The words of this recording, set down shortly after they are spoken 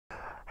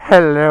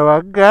Hello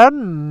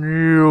again,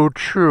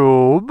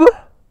 YouTube.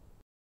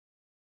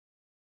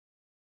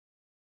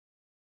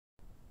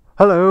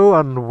 Hello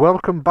and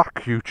welcome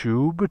back,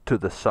 YouTube, to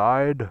the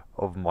side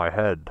of my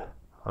head.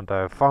 And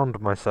I have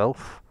found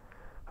myself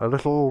a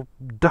little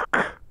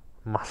duck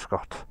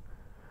mascot.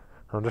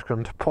 I'm just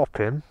going to pop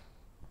him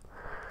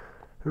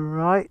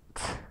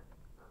right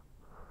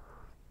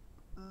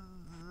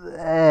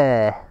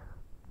there.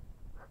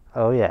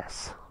 Oh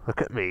yes,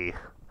 look at me.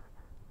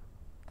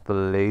 The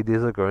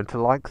ladies are going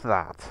to like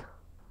that.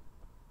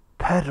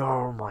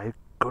 Pedro, my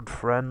good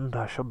friend,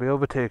 I shall be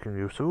overtaking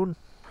you soon.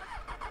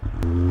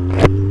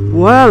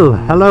 Well,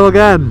 hello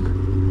again,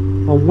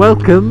 and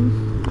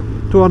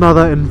welcome to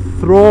another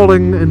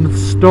enthralling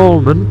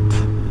installment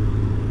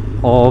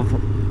of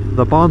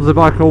the Bandit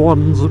Biker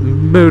 1's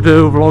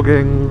moto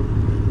vlogging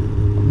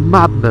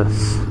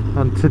madness.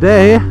 And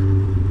today,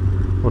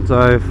 once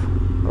I've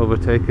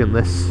overtaken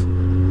this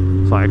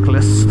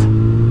cyclist,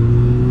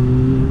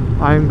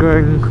 I'm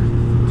going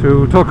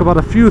to talk about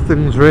a few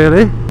things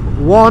really.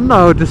 One,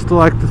 I would just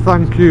like to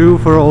thank you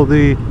for all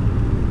the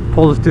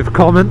positive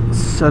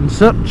comments and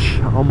such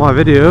on my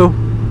video.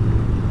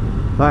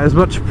 That is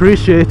much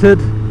appreciated,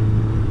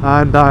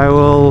 and I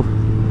will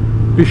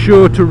be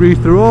sure to read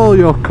through all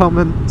your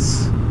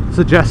comments,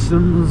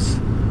 suggestions,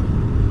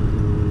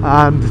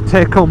 and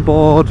take on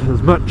board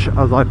as much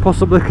as I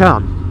possibly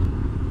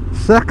can.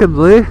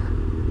 Secondly,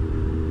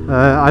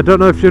 I don't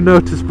know if you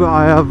noticed, but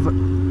I have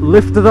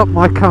lifted up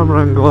my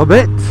camera angle a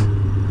bit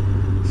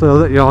so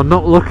that you're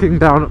not looking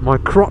down at my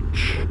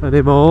crotch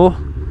anymore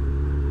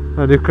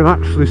and you can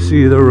actually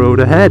see the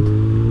road ahead.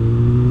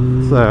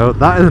 So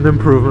that is an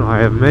improvement I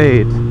have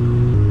made.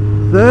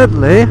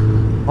 Thirdly,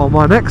 on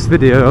my next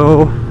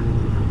video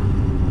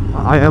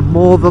I am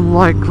more than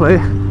likely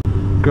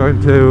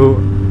going to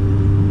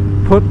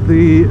put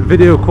the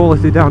video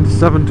quality down to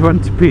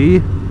 720p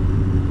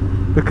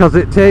because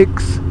it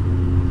takes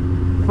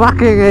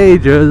fucking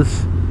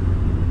ages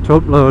to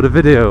upload a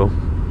video.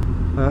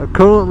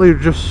 Currently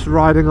just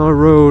riding on a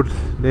road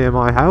near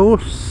my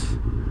house.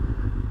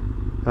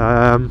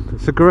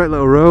 It's a great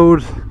little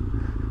road,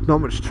 not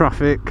much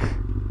traffic,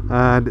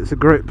 and it's a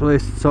great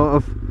place to sort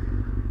of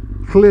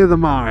clear the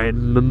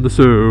mind and the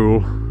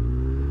soul.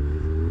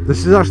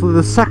 This is actually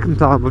the second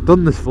time I've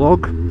done this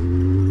vlog,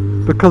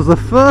 because the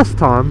first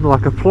time,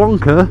 like a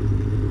plonker,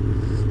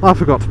 I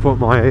forgot to put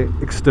my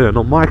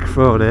external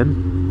microphone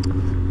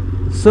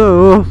in,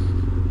 so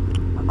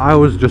I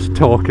was just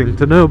talking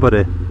to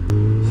nobody.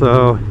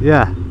 So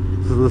yeah,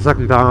 this is the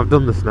second time I've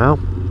done this now.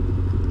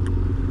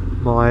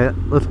 My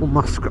little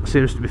mascot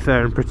seems to be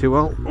faring pretty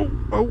well.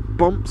 Oh,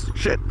 bumps,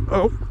 shit,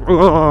 oh,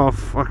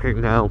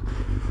 fucking hell.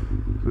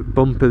 Bit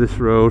bumpy this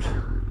road,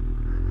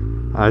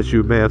 as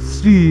you may have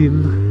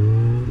seen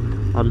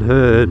and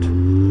heard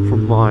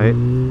from my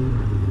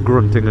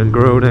grunting and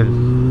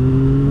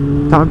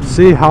groaning. Time to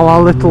see how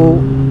our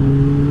little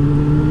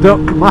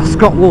duck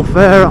mascot will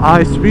fare at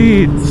high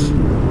speeds.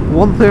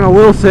 One thing I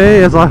will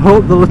say is I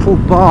hope the little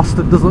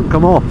bastard doesn't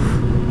come off,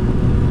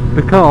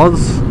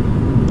 because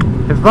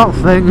if that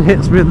thing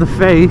hits me in the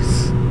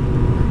face,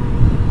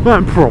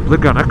 I'm probably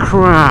gonna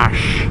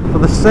crash. For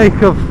the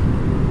sake of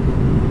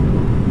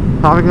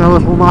having a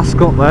little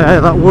mascot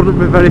there, that wouldn't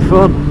be very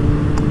fun.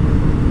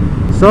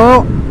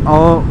 So,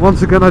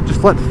 once again I'd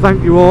just like to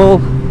thank you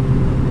all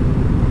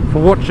for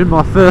watching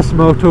my first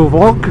moto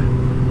vlog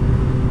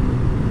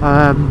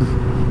and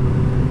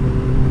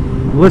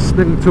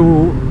listening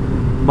to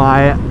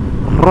my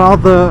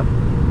rather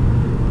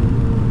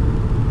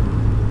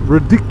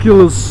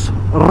ridiculous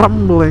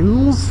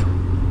ramblings,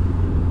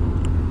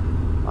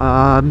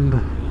 and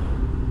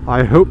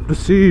I hope to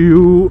see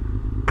you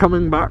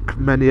coming back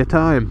many a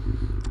time.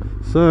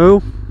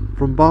 So,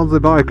 from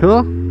Bandit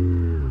Biker,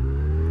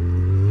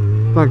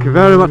 thank you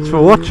very much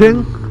for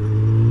watching,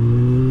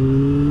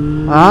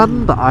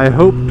 and I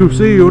hope to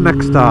see you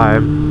next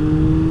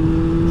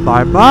time.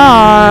 Bye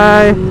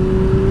bye!